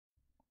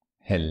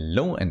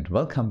Hello and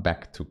welcome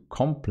back to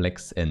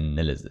Complex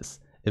Analysis,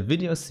 a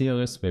video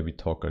series where we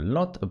talk a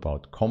lot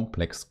about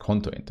complex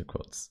contour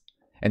integrals.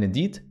 And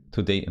indeed,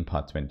 today in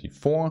part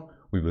 24,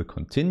 we will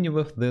continue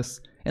with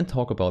this and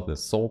talk about the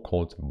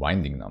so-called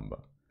winding number.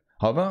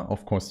 However,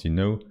 of course,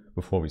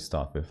 before we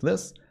start with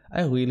this,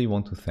 I really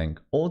want to thank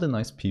all the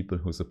nice people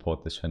who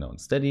support this channel on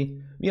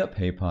Steady via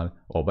PayPal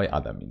or by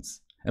other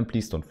means. And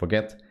please don't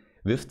forget,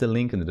 with the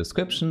link in the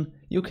description,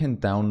 you can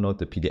download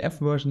the PDF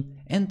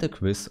version and the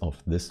quiz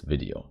of this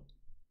video.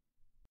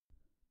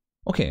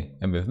 Okay,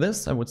 and with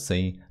this I would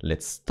say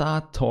let's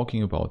start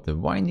talking about the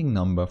winding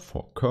number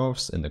for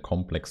curves in the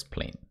complex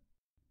plane.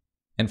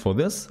 And for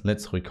this,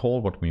 let's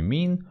recall what we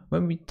mean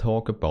when we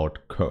talk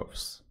about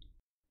curves.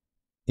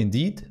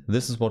 Indeed,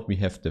 this is what we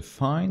have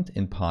defined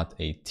in part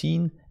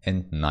 18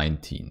 and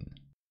 19.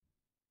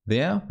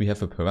 There we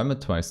have a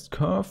parameterized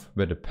curve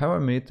where the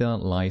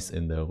parameter lies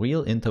in the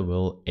real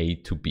interval a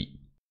to b.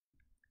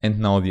 And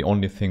now the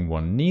only thing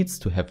one needs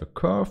to have a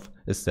curve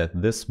is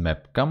that this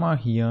map gamma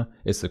here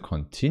is a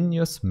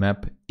continuous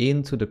map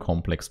into the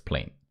complex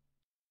plane.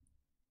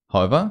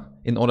 However,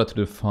 in order to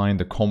define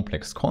the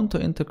complex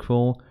contour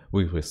integral,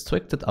 we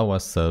restricted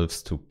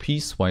ourselves to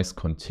piecewise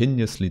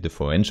continuously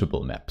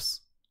differentiable maps.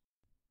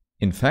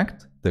 In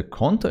fact, the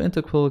contour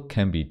integral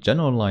can be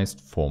generalized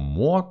for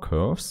more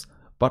curves,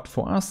 but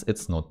for us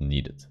it's not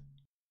needed.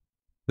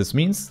 This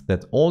means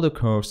that all the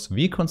curves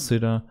we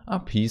consider are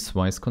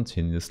piecewise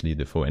continuously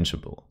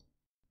differentiable.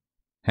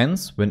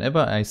 Hence, whenever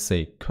I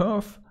say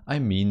curve, I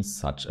mean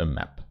such a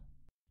map.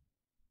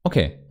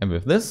 Okay, and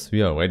with this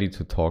we are ready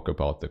to talk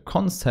about the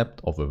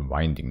concept of a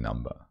winding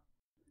number.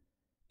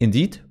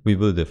 Indeed, we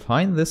will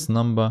define this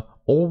number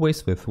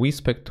always with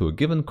respect to a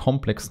given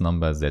complex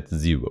number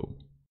z0.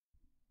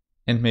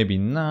 And maybe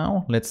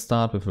now let's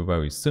start with a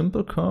very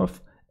simple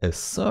curve, a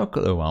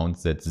circle around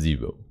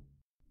z0.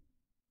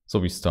 So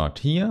we start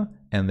here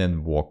and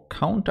then walk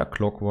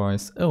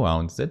counterclockwise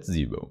around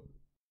z0.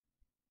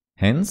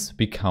 Hence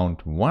we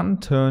count one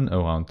turn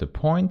around the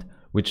point,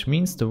 which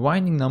means the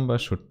winding number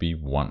should be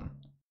 1.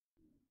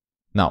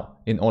 Now,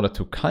 in order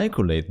to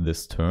calculate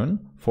this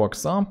turn, for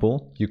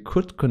example, you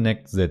could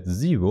connect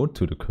z0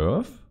 to the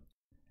curve,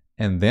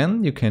 and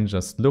then you can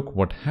just look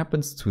what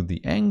happens to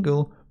the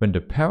angle when the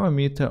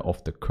parameter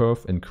of the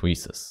curve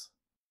increases.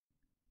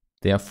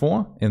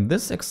 Therefore, in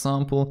this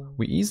example,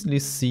 we easily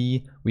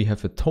see we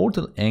have a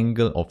total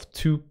angle of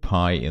 2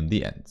 pi in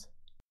the end.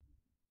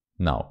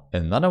 Now,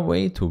 another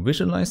way to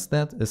visualize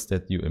that is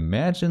that you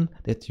imagine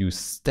that you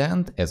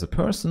stand as a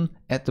person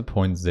at the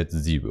point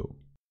z0.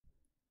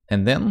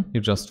 And then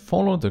you just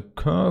follow the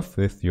curve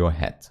with your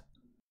head.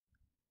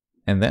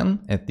 And then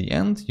at the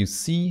end you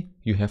see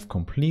you have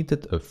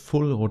completed a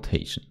full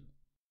rotation.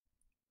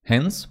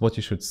 Hence, what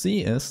you should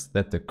see is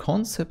that the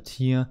concept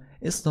here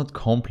is not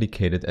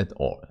complicated at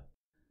all.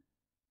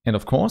 And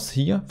of course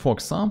here, for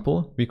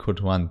example, we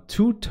could run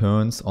 2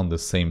 turns on the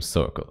same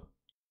circle.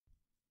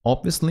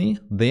 Obviously,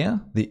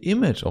 there the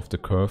image of the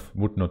curve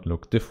would not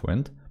look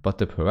different, but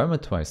the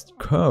parameterized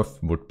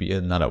curve would be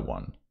another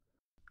one.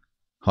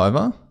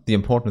 However, the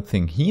important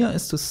thing here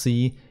is to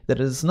see that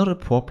it is not a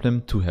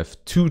problem to have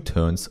 2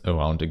 turns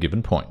around a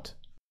given point.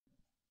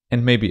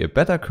 And maybe a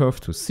better curve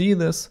to see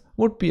this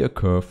would be a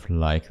curve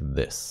like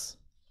this.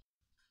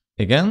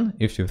 Again,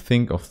 if you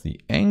think of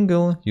the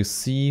angle, you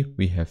see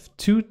we have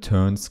 2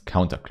 turns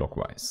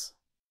counterclockwise.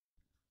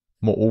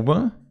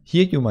 Moreover,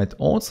 here you might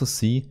also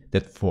see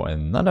that for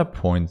another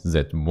point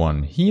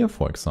z1 here,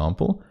 for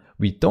example,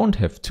 we don't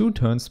have 2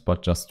 turns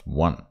but just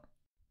 1.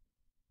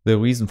 The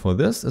reason for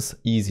this is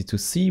easy to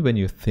see when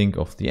you think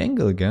of the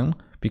angle again,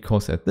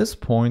 because at this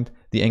point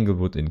the angle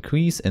would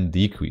increase and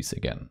decrease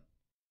again.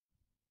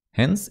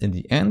 Hence, in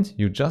the end,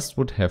 you just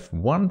would have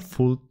 1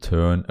 full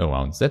turn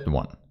around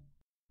z1.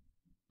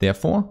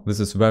 Therefore,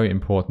 this is very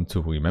important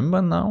to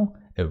remember now,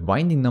 a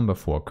winding number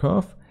for a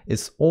curve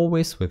is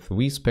always with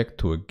respect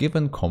to a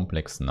given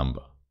complex number.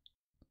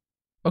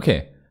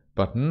 Okay,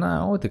 but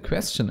now the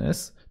question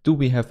is, do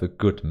we have a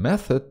good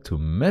method to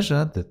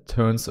measure the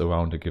turns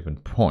around a given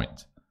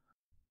point?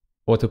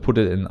 Or to put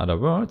it in other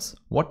words,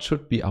 what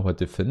should be our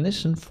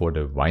definition for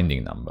the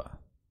winding number?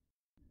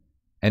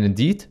 And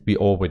indeed, we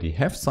already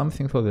have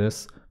something for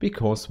this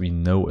because we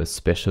know a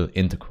special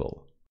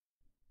integral.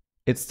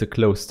 It's the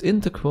closed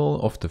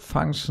integral of the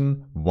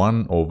function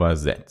 1 over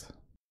z.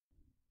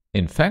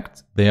 In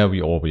fact, there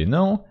we already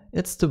know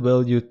it's the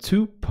value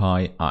 2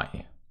 pi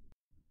I.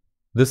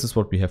 This is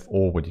what we have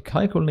already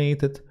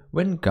calculated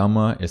when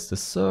gamma is the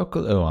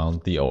circle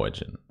around the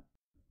origin.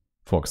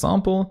 For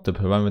example, the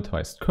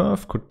parameterized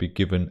curve could be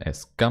given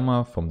as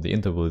gamma from the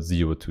interval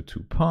 0 to 2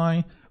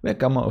 pi, where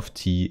gamma of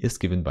t is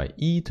given by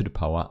e to the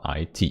power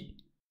it.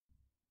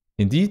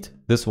 Indeed,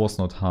 this was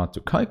not hard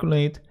to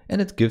calculate and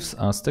it gives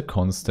us the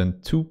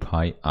constant 2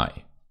 pi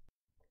I.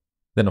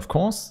 Then of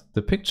course,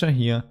 the picture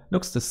here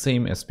looks the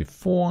same as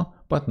before,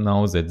 but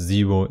now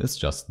z0 is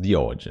just the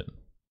origin.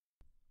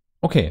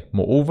 Okay,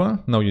 moreover,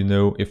 now you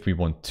know if we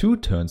want 2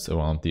 turns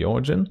around the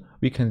origin,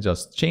 we can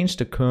just change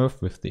the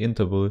curve with the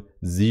interval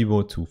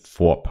 0 to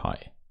 4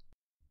 pi.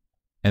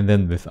 And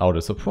then without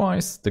a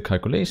surprise, the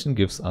calculation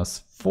gives us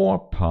 4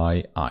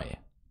 pi I.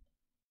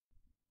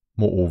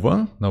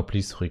 Moreover, now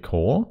please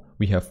recall,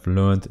 we have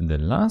learned in the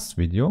last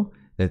video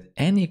that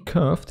any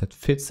curve that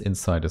fits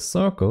inside a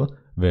circle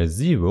where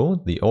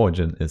 0, the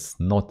origin, is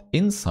not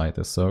inside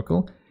the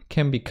circle,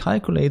 can be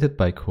calculated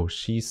by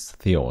Cauchy's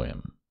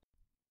theorem.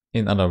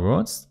 In other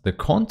words, the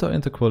contour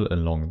integral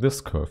along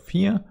this curve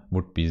here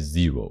would be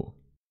 0.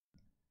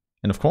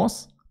 And of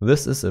course,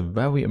 this is a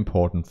very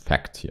important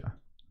fact here.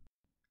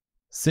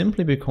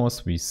 Simply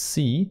because we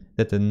see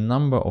that the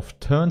number of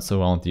turns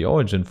around the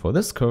origin for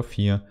this curve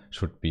here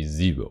should be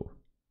 0.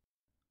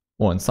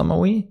 Or in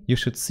summary, you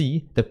should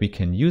see that we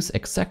can use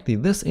exactly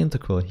this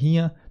integral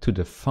here to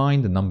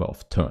define the number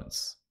of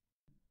turns.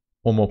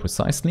 Or more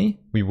precisely,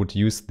 we would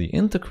use the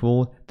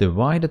integral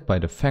divided by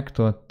the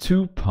factor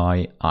 2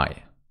 pi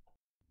I.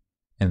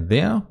 And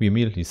there we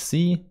immediately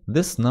see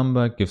this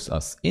number gives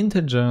us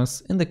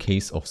integers in the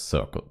case of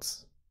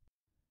circles.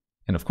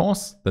 And of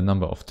course, the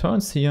number of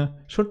turns here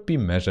should be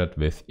measured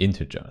with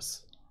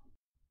integers.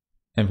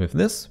 And with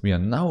this, we are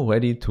now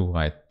ready to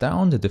write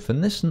down the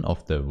definition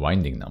of the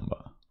winding number.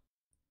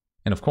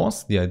 And of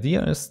course, the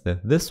idea is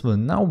that this will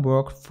now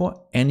work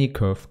for any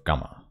curve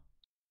gamma.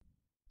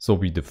 So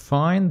we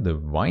define the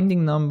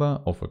winding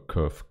number of a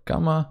curve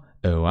gamma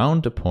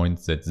around the point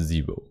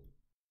z0.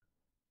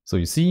 So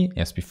you see,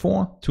 as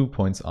before, 2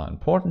 points are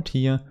important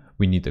here.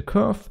 We need a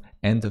curve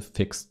and a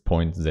fixed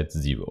point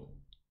z0.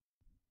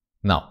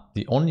 Now,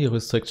 the only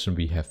restriction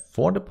we have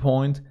for the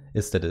point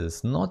is that it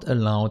is not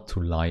allowed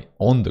to lie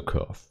on the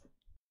curve.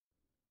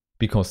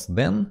 Because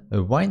then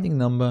a winding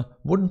number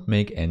wouldn't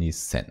make any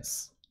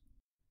sense.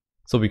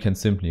 So we can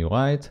simply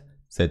write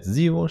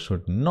z0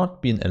 should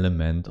not be an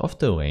element of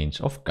the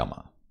range of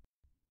gamma.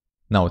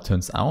 Now it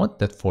turns out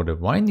that for the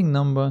winding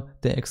number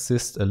there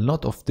exist a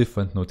lot of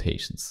different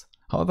notations.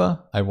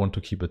 However, I want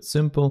to keep it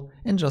simple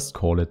and just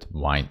call it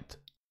wind.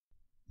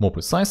 More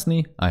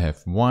precisely, I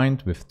have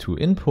wind with 2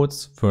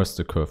 inputs, first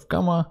the curve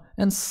gamma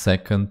and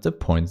second the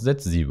point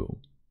z0.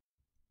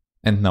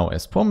 And now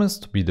as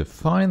promised, we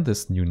define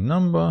this new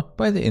number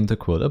by the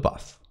integral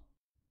above.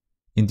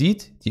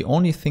 Indeed, the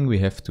only thing we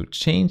have to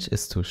change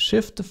is to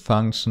shift the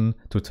function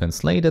to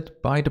translate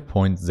it by the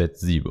point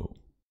z0.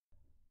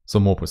 So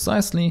more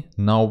precisely,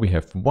 now we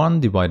have 1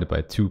 divided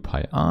by 2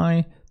 pi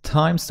I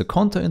times the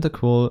contour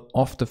integral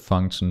of the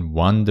function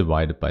 1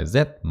 divided by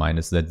z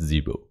minus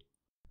z0.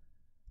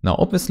 Now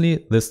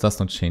obviously this does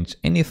not change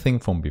anything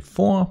from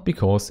before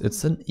because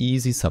it's an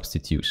easy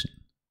substitution.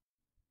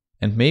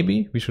 And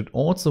maybe we should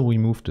also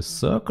remove the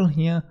circle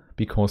here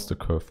because the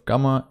curve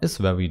gamma is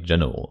very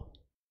general.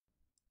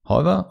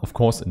 However, of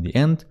course in the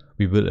end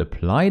we will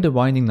apply the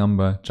winding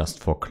number just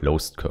for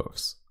closed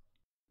curves.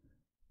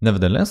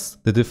 Nevertheless,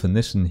 the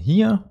definition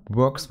here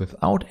works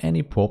without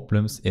any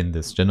problems in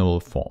this general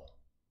form.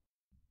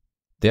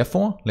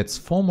 Therefore, let's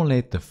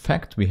formulate the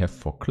fact we have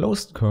for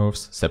closed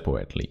curves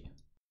separately.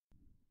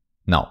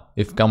 Now,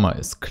 if gamma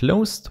is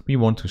closed, we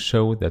want to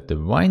show that the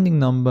winding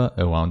number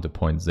around the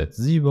point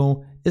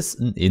z0 is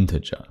an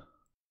integer.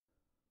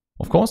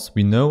 Of course,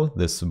 we know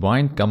this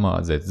wind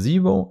gamma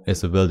z0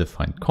 is a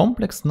well-defined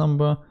complex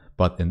number,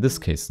 but in this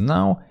case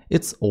now,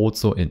 it's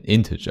also an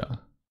integer.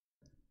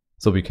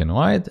 So we can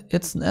write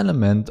it's an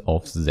element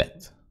of z.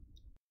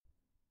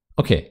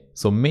 Okay,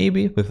 so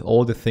maybe with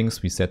all the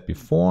things we said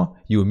before,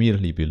 you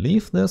immediately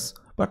believe this,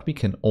 but we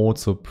can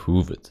also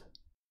prove it.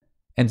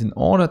 And in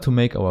order to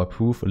make our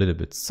proof a little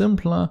bit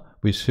simpler,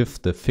 we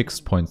shift the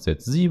fixed point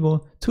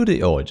z0 to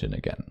the origin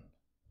again.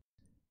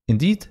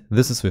 Indeed,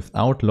 this is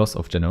without loss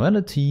of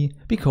generality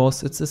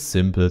because it's a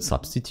simple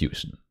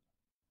substitution.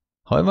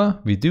 However,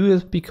 we do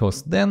it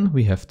because then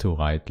we have to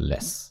write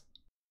less.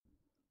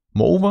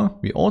 Moreover,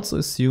 we also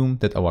assume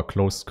that our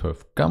closed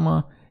curve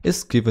gamma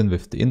is given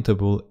with the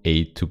interval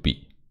a to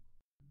b.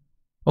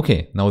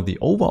 Okay, now the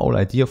overall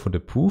idea for the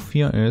proof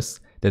here is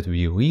that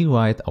we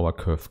rewrite our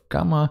curve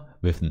gamma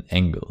with an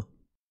angle.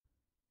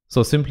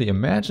 So simply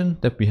imagine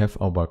that we have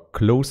our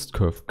closed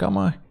curve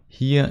gamma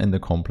here in the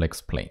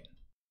complex plane.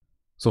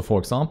 So for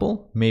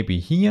example, maybe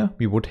here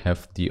we would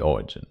have the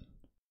origin.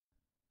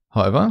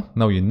 However,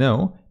 now you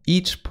know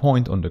each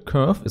point on the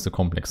curve is a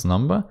complex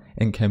number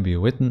and can be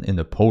written in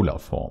a polar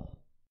form.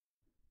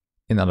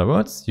 In other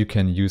words, you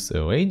can use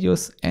a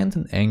radius and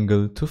an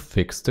angle to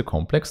fix the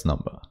complex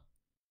number.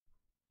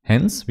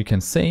 Hence, we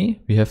can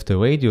say we have the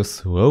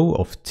radius rho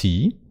of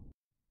t.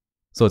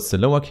 So it's the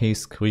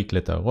lowercase Greek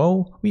letter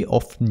rho we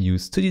often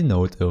use to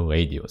denote a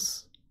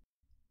radius.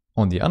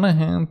 On the other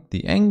hand,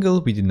 the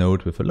angle we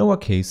denote with a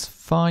lowercase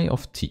phi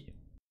of t.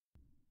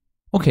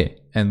 Okay,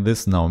 and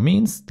this now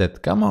means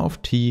that gamma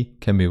of t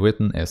can be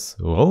written as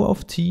rho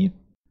of t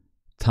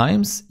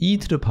times e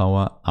to the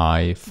power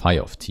I phi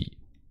of t.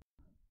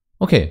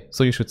 Okay,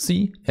 so you should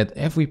see at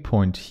every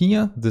point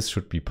here this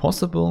should be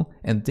possible,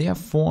 and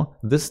therefore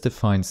this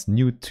defines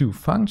new two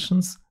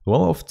functions,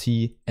 rho of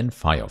t and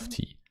phi of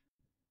t.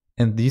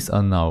 And these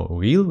are now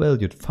real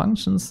valued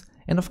functions,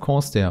 and of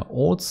course they are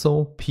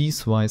also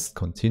piecewise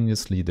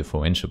continuously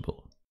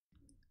differentiable.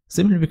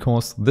 Simply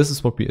because this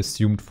is what we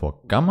assumed for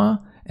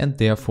gamma, and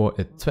therefore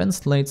it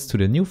translates to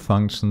the new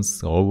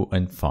functions rho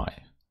and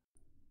phi.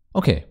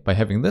 Okay, by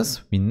having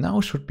this, we now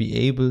should be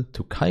able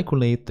to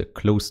calculate the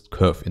closed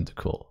curve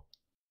integral.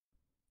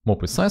 More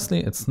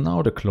precisely, it's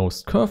now the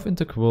closed curve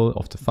integral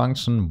of the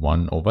function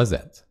 1 over z.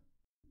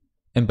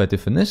 And by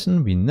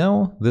definition, we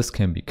know this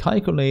can be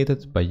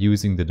calculated by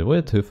using the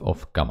derivative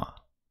of gamma.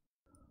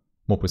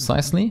 More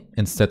precisely,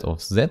 instead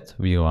of z,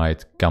 we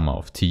write gamma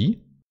of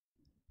t,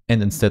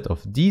 and instead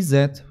of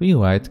dz, we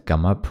write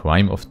gamma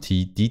prime of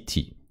t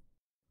dt.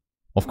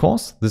 Of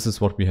course, this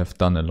is what we have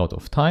done a lot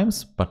of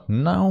times, but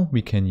now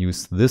we can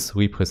use this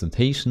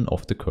representation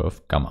of the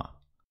curve gamma.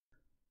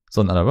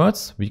 So in other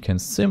words, we can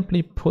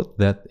simply put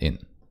that in.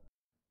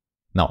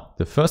 Now,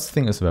 the first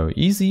thing is very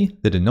easy.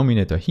 The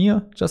denominator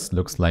here just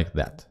looks like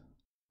that.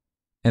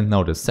 And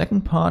now the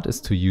second part is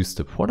to use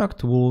the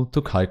product rule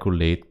to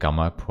calculate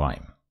gamma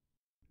prime.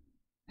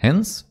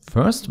 Hence,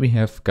 first we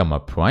have gamma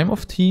prime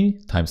of t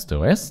times the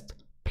rest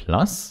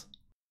plus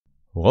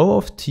rho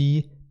of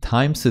t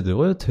times the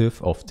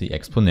derivative of the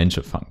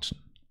exponential function.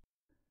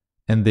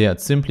 And there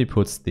it simply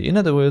puts the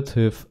inner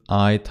derivative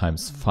I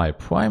times phi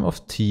prime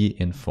of t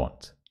in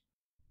front.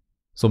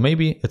 So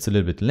maybe it's a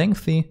little bit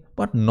lengthy,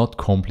 but not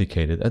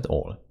complicated at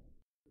all.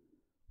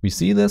 We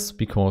see this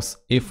because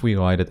if we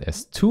write it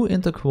as two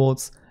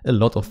integrals, a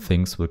lot of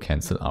things will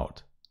cancel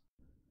out.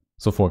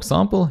 So for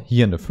example,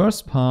 here in the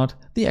first part,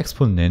 the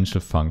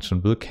exponential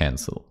function will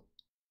cancel.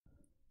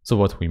 So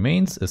what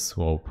remains is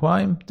rho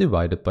prime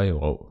divided by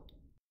rho.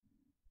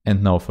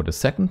 And now for the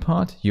second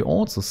part, you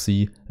also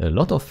see a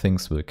lot of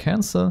things will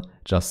cancel,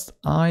 just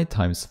I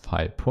times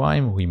phi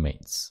prime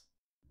remains.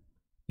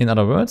 In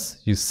other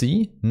words, you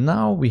see,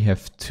 now we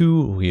have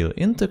two real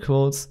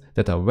integrals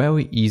that are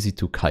very easy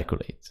to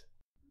calculate.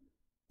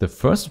 The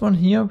first one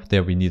here,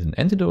 there we need an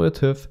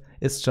antiderivative,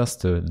 is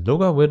just the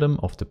logarithm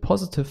of the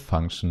positive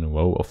function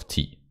rho of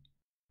t.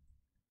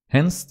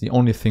 Hence, the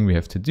only thing we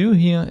have to do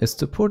here is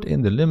to put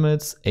in the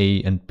limits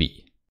a and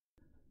b.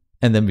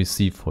 And then we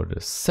see for the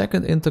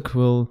second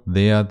integral,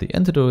 there the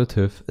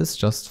antiderivative is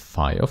just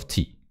phi of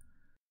t.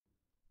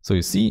 So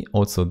you see,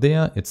 also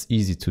there it's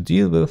easy to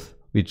deal with,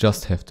 we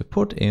just have to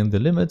put in the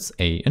limits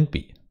a and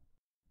b.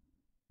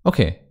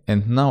 Okay,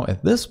 and now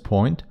at this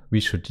point we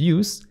should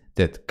use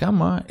that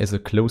gamma is a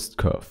closed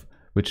curve,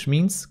 which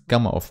means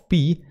gamma of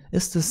b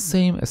is the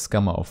same as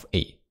gamma of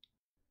a.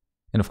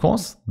 And of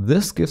course,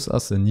 this gives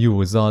us a new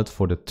result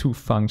for the two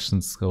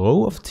functions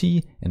rho of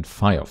t and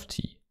phi of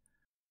t.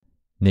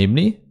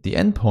 Namely, the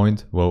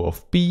endpoint rho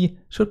of b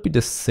should be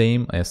the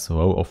same as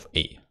rho of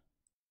a.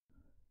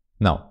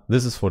 Now,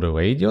 this is for the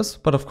radius,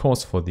 but of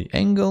course for the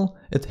angle,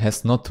 it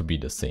has not to be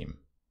the same.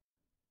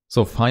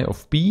 So phi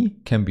of b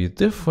can be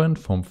different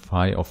from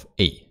phi of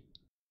a.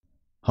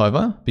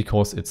 However,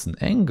 because it's an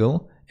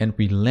angle and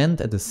we land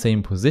at the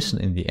same position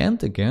in the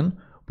end again,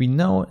 we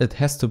know it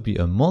has to be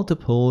a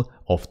multiple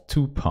of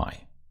 2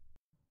 pi.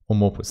 Or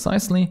more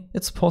precisely,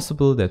 it's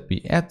possible that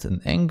we add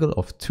an angle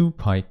of 2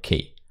 pi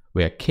k,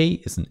 where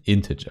k is an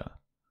integer.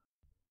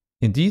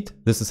 Indeed,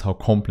 this is how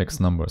complex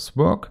numbers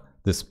work.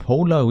 This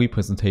polar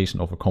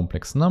representation of a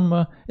complex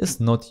number is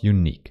not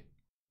unique.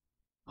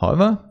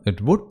 However,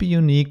 it would be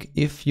unique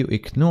if you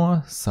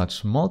ignore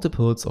such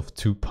multiples of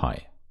 2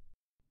 pi.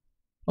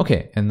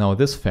 Okay, and now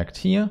this fact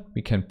here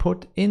we can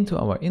put into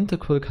our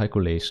integral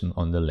calculation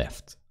on the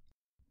left.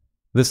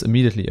 This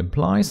immediately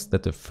implies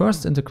that the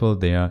first integral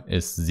there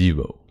is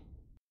 0.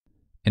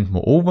 And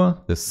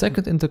moreover, the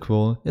second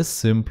integral is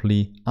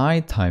simply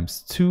I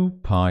times 2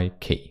 pi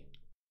k.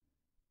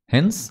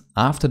 Hence,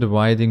 after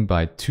dividing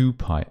by 2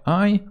 pi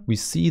I, we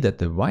see that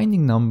the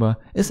winding number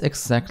is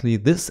exactly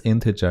this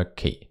integer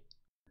k.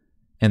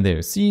 And there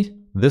you see,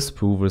 this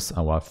proves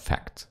our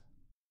fact.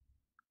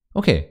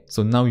 Okay,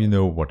 so now you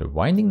know what a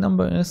winding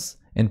number is,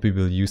 and we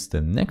will use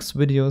the next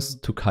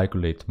videos to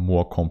calculate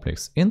more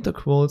complex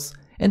integrals,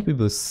 and we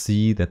will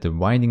see that the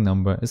winding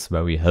number is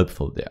very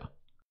helpful there.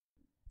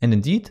 And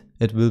indeed,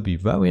 it will be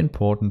very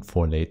important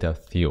for later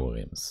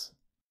theorems.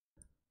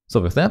 So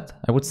with that,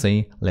 I would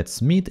say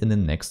let's meet in the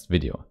next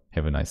video.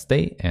 Have a nice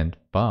day and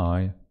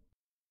bye.